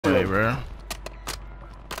bro.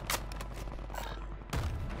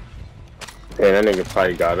 Hey, that nigga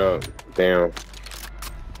probably got up. Damn.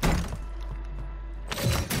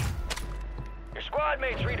 Your squad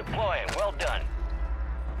mates redeploying. Well done.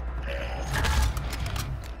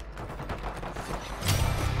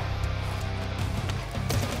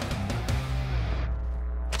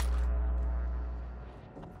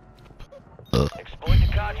 Exploit the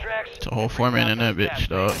contracts. It's a whole 4-man in that bitch,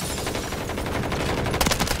 dog.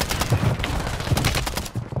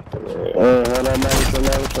 Hold on, man.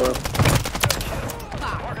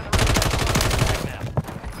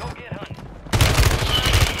 Go get hunting.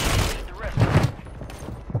 The rest of them.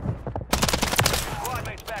 Squad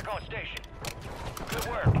mates back on station. Good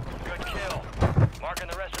work. Good kill. Marking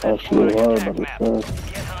the rest of that squad on your attack map.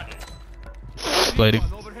 Get hunting. Lady.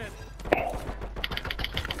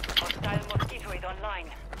 Hostile mosquito is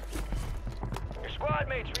online. Your squad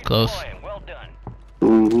mates redeploying. Close. Well done.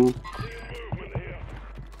 Mm-hmm.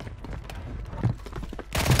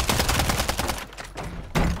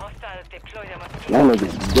 Hostiles deploy their mosquito. That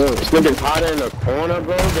nigga's good. This nigga's hot in the corner,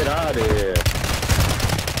 bro. Get out of here.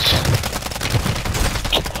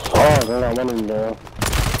 Oh, they're not running there.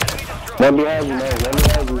 Let me have you, man. Let me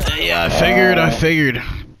have you. Yeah, I figured.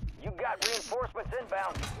 You got reinforcements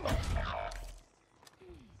inbound.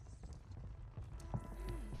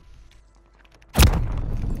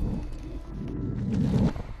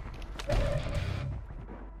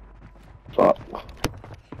 Fuck.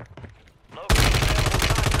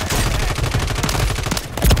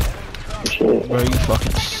 Shit. Bro, you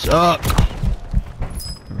fucking suck.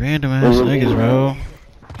 Random ass niggas, bro.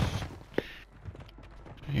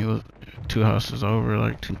 He was 2 houses over,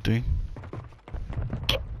 like 2, 3.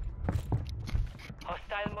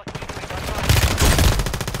 Hostile mosquito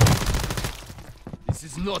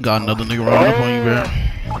is online. Got another nigga running up on you, bro.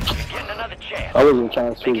 Getting another chance. I wasn't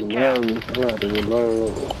trying to switch around. I had to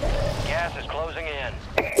reload. Gas is closing in.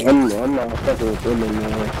 I'm not fucking with them,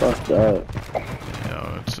 man. Fuck that. Yo,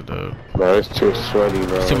 it's a dub. Bro, it's too sweaty,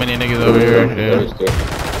 bro. Too many niggas over here. Yeah.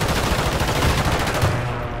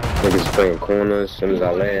 Niggas playing corners as soon as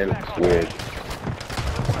I land. It's weird.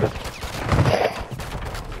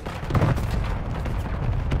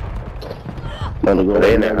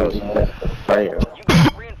 They in that house. Damn. You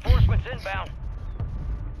got reinforcements inbound.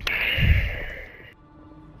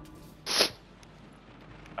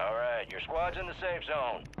 Alright, your squad's in the safe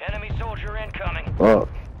zone. Enemy soldier incoming. Fuck.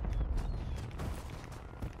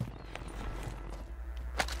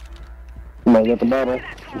 You might get the bottle.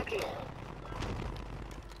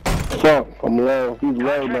 Fuck, I'm low. He's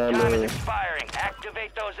low Contract down time is there. expiring.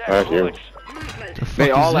 Activate those Thank you. exploits. The fuck They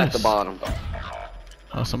is all at this? the bottom.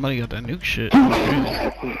 Oh, somebody got that nuke shit.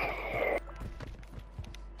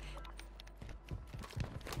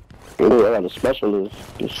 Ooh, I got a specialist.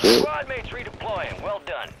 Good shit. Squad mates redeploying. Well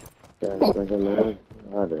done. That's like a man.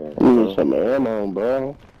 Out of here, You need bro. some ammo,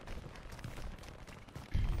 bro.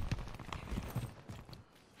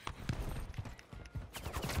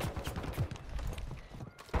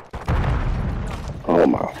 Oh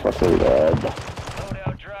my fucking god.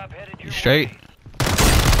 Loadout drop headed your You straight?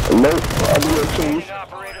 Nope, I'll be a chase. way.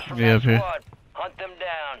 Operators from Yeah, that up here. squad. Hunt them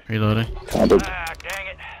down. Reloading. I did. Ah, dang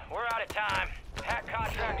it. We're out of time. Hack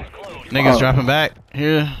contract is closed. Niggas dropping back.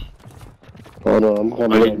 Here. Hold on, I'm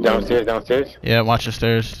coming up. Downstairs. Yeah, watch the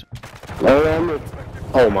stairs.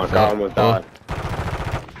 Oh my god, I almost died.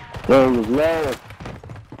 There was low.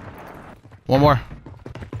 One more.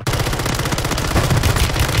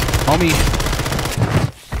 Homie.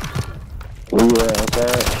 Yeah,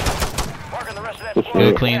 okay. Marking the rest of that Good squad.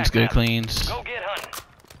 Good Yeah. cleans, good cleans. Go get hunting.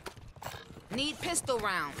 Need pistol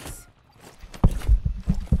rounds.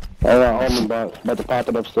 I got almond box. About to pop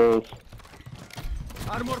it upstairs.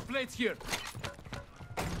 Armor plates here.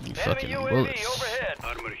 You Enemy fucking UAV bullets. overhead.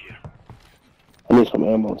 Armor here. I need some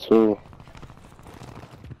ammo too.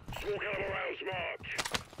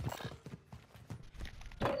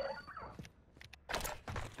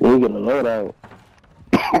 We get a loadout.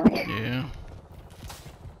 Yeah.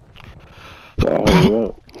 Hurry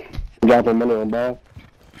up. Dropping money on ball.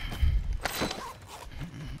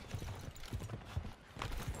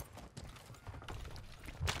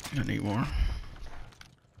 I need more.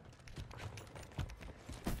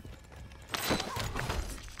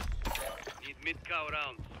 Need mid-cow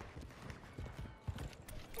rounds.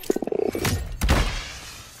 You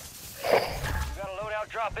got a loadout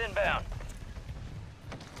drop inbound.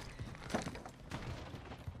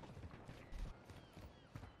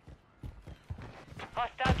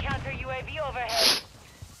 Hostile counter UAV overhead.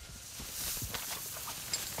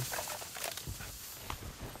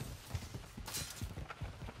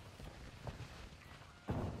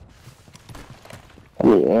 I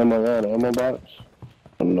need ammo there, ammo box.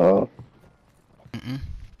 No.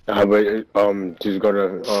 How about just go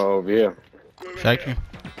to over here? Factory.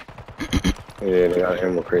 Yeah, they got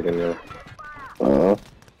ammo crate in there.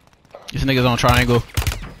 This nigga's on triangle.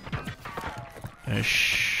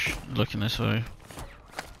 Shh. Looking this way.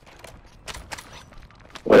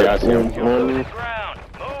 Wait, I see him. Ground.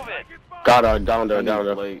 Move it. Got her down there.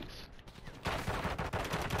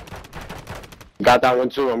 Got that one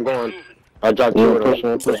too. I'm going. I dropped two of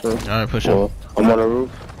them. Push her. Alright, push him. I'm on the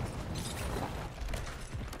roof.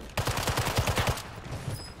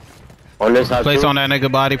 On this side Place too. on that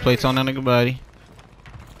nigga body. Place on that nigga body.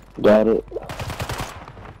 Got it.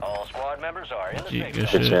 All squad members are in the Gee, safe good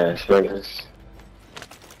zone. shit. Bitch ass niggas.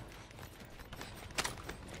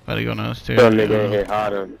 About to go downstairs. Some nigga in here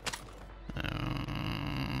harder.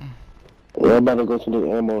 Yeah, I'm about to go to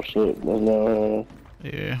the ammo shit. That's not,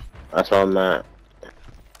 Yeah. That's all I'm at.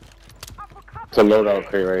 It's a loadout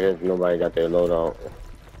crate right here. If nobody got their loadout.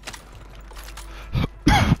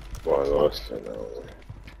 Boy, I lost it now.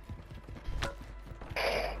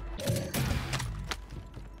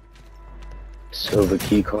 Silver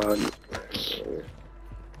key card.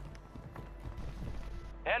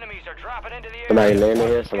 Enemies are dropping into the area. Somebody landing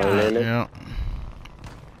here. Somebody landing. Yeah.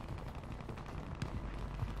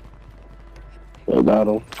 I got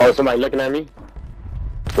him. Oh, somebody looking at me?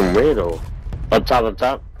 From where though? Up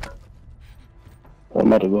top. I'm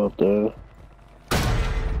about to go up there.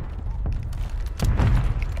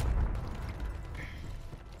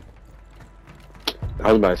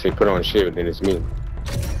 I was about to say put on shit, but then it's me.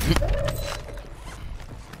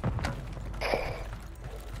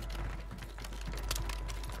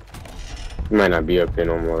 You might not be up here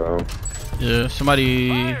no more though. Yeah.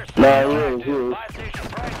 Somebody. Nah, you. Buy station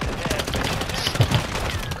price is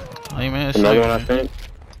Hey man. Another one, I think.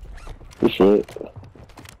 Good shit.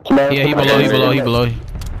 Yeah, he below. Enemies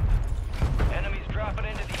dropping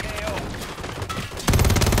into the AO.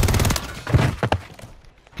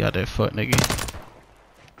 Got that foot, nigga.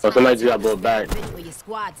 Oh, somebody just got brought back Where your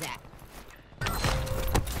squad's at.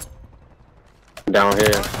 down here.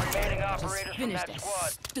 Remaining operators from Finish that that squad.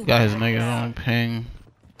 stupid. Got his niggas on ping.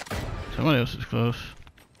 Somebody else is close.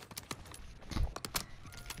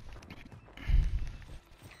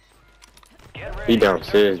 Get ready. He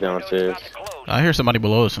downstairs. About to close. I hear somebody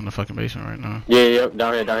below us in the fucking basement right now. Yeah,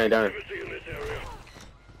 down here.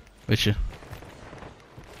 With you.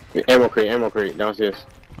 Ammo crate, downstairs.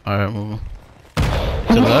 Alright, move.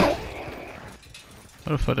 To the left?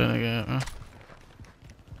 Where the fuck that nigga at, man?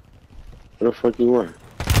 What the fuck you want?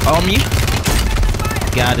 Oh, me?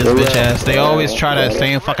 God, this bitch ass. They always try that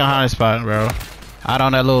same fucking high spot, bro. Out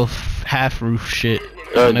on that little half roof shit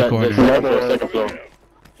in the corner. Second floor.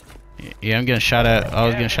 Yeah, I'm getting shot at. I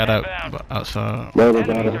was getting shot at outside. Murder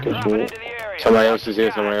got him. Good Dropping shit. into the area. Somebody else is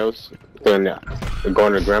here, somebody else. They're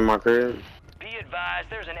going to grandma crib. Be advised,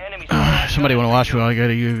 there's an enemy squad. Somebody wanna watch me while I get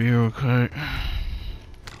a UAV real quick.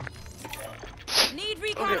 Need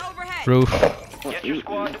recon overhead. Roof. Get your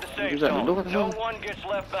squad to the safe zone. No one gets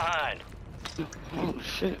left behind. Oh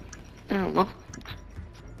shit. Damn, bro.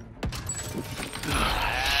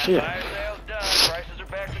 Shit. Fire sales done. Prices are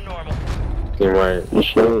back to normal. You're right. Good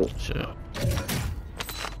shit. Shit.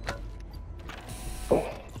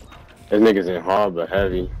 This nigga's in hard but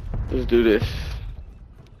heavy. Let's do this.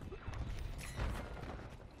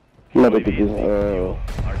 I'm about to get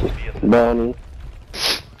this, bounty.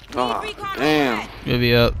 Oh, Need recon damn. overhead.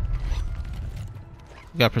 UAV up.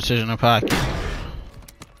 Got precision in pocket.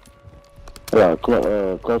 Yeah,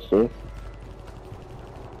 cluster.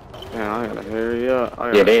 Man, I gotta hurry up.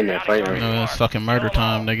 Yeah, they in there fighting. You know, it's fucking murder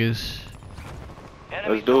time, niggas.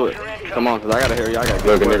 Let's do it. Come on, cause I gotta hurry. I gotta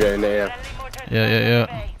get a nigga in there.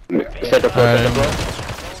 Yeah. Second floor, Alright. second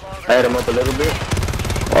floor. I had him up a little bit.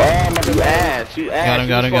 Oh my god, you Got ass. him, He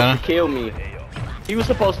got was him. supposed to kill me. He was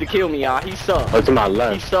supposed to kill me, y'all. He sucked. Oh, to my He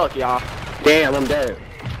left. sucked, y'all. Damn, I'm dead.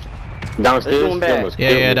 Downstairs. Let's do him back. he almost Yeah,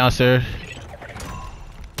 killed me. downstairs.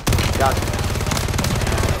 Got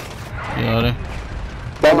You know there.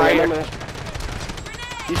 him right here.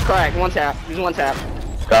 He's cracked. One tap. He's one tap.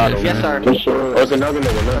 Got him. Yes, sir. Good shit. Oh, it's another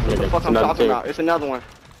nigga. Another What the nigga. fuck It's I'm another talking team. about? It's another one.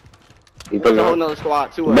 He It's pulling a whole up. nother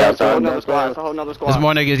squad, too. Back It's a whole side, nother back squad. side. It's a whole nother There's squad.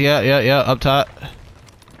 more niggas. Yeah, up top.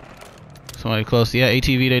 Somebody close. Yeah,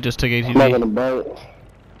 ATV. They just took I'm not ATV. gonna bite.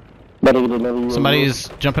 Better get another UAV. Somebody's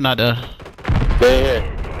jumping out there. Yeah.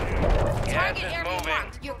 Target area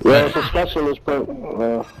marked. You're Yeah, it's a specialist, but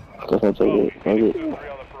guess I'll take it. Take it. Three on the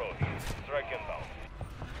approach. Strike inbound.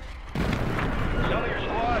 Some of your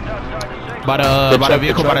squads outside the safe By zone. the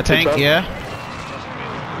vehicle, by the tank. truck. Yeah.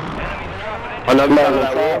 Enemies dropping into Another side of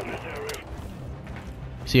that wall.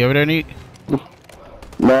 See over there, Neat?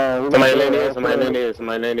 Nah, Somebody land here, somebody land here,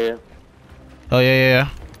 somebody land here. Oh yeah.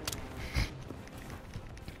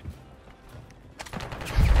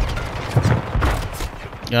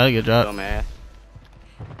 Got a good job. Dumbass.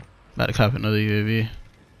 About to cop another UAV.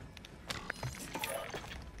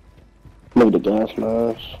 Look at the gas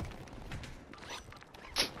mask.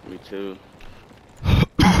 Me too.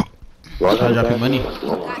 I'll drop your money. Got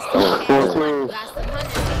some cash. Got some money.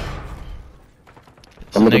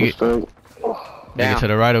 I'm gonna Nigga, straight. nigga to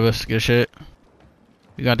the right of us, good shit.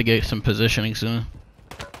 We got to get some positioning soon.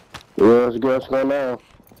 Yeah, let's go now.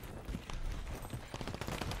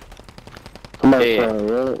 Somebody Yeah. trying,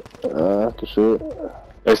 right? I can see it.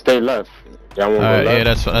 Let's stay left. Y'all wanna go Alright,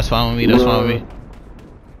 left? yeah, that's fine with me. That's fine with me.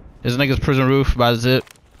 This nigga's prison roof by Zip.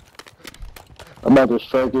 I'm about to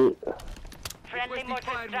strike it. Friendly mortar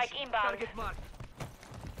strike inbound. Target marked.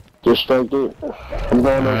 Just strike it. I'm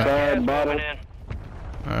going Alright. inside, bottom. Moving in.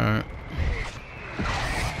 Alright.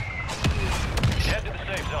 Head to the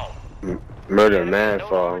safe zone. Murder man No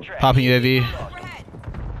fall. longer track. Popping UAV. Overhead.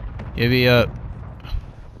 UAV up.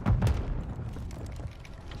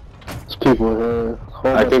 There's people here.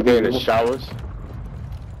 Hold I up, think they're in the people. showers.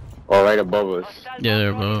 Or right above us. Hostile Yeah,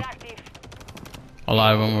 they're bomb above. active. A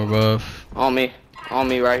lot of them are above. On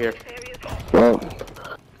me right here.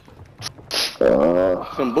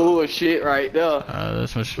 Some bullshit right there.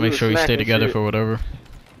 Let's just We make was sure we stay smacking together shit. for whatever.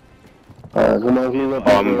 Alright, come on, heal up.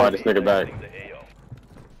 Oh, I'm about to sneak it back.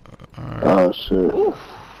 Alright, Oh, shit.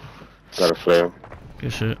 Got a flare.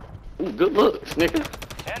 good shit. Ooh, good look, nigga.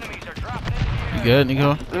 Enemies are dropping into the You good,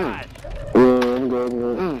 Nico? area. Yeah, I'm good.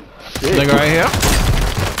 Nigga right here?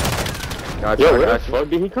 Yo, where the fuck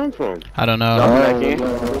did he come from? I don't know. Drop back in.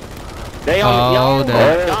 They on Oh, y'all.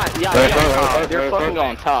 damn. Yeah, they're on top. They're fucking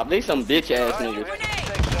on top. They some bitch ass niggas. Safe zone.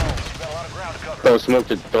 You've got a lot of ground to cover. Throw smoke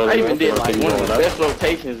to throw I the even did smoke like to one of the going best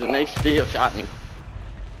rotations and they still shot me.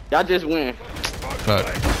 Y'all just win. Fuck.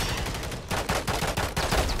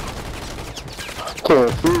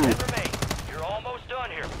 Can't see. Remain. You're almost done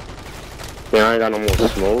here. Yeah, I ain't got no more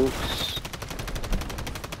smokes.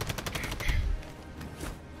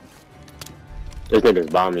 This nigga's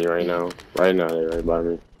by me right now. Right now, they're right by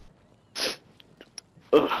me.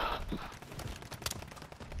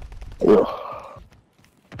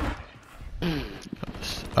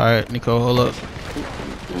 Alright, Nico, hold up.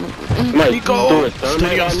 Somebody threw a thermite Stay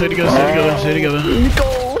together, at stay me? together, stay together, stay together.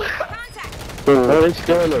 Contact. Oh, they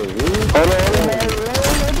still in the roof?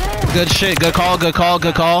 Hold on. Good shit, good call, good call,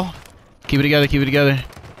 good call. Keep it together, keep it together.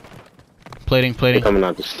 Plating, They plating. coming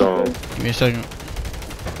out the storm. Give me a second.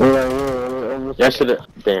 Yesterday,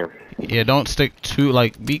 damn. Yeah, don't stick too,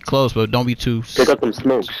 like, be close, but don't be too. Pick up them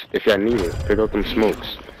smokes if y'all need it. Pick up them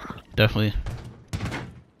smokes. Definitely.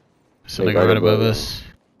 So They nigga right right above above us.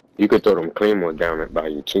 You could throw them claymore down by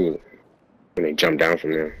your team. When they jump down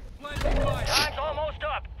from there. Time's almost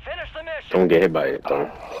up. Finish the mission. Don't get hit by it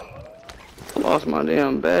though. Lost my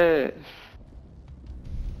damn bag.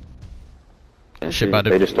 That shit about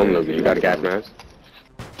They to. just told me that you got a gas mask.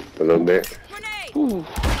 A little bit. Grenade.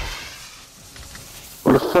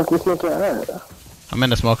 Where the fuck this nigga at? I'm in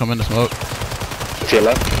the smoke, I'm in the smoke. To your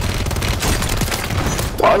left.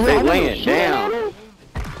 Oh, they laying down.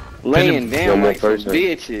 Laying No down more like some person.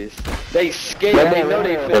 bitches. They scared. They know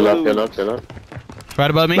they Fill finna up, lose. fill up, fill up. Right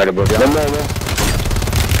above me? Right above y'all.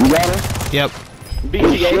 You got him? Yep.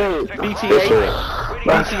 BTA, BTA,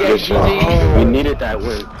 BTA, GG. We needed that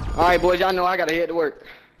win. Alright, boys, y'all know I gotta head to work.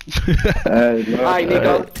 Alright, man. Alright,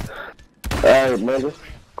 Nico. Alright, nigga.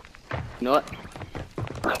 You know what?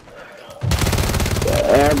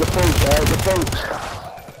 Add the folks, add the folks.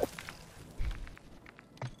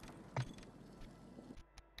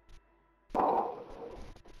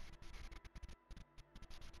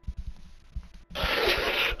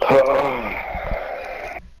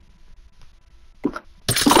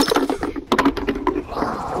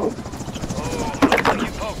 You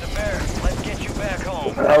poked the bear. Let's get you back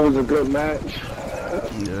home. That was a good match.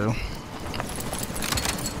 Yeah.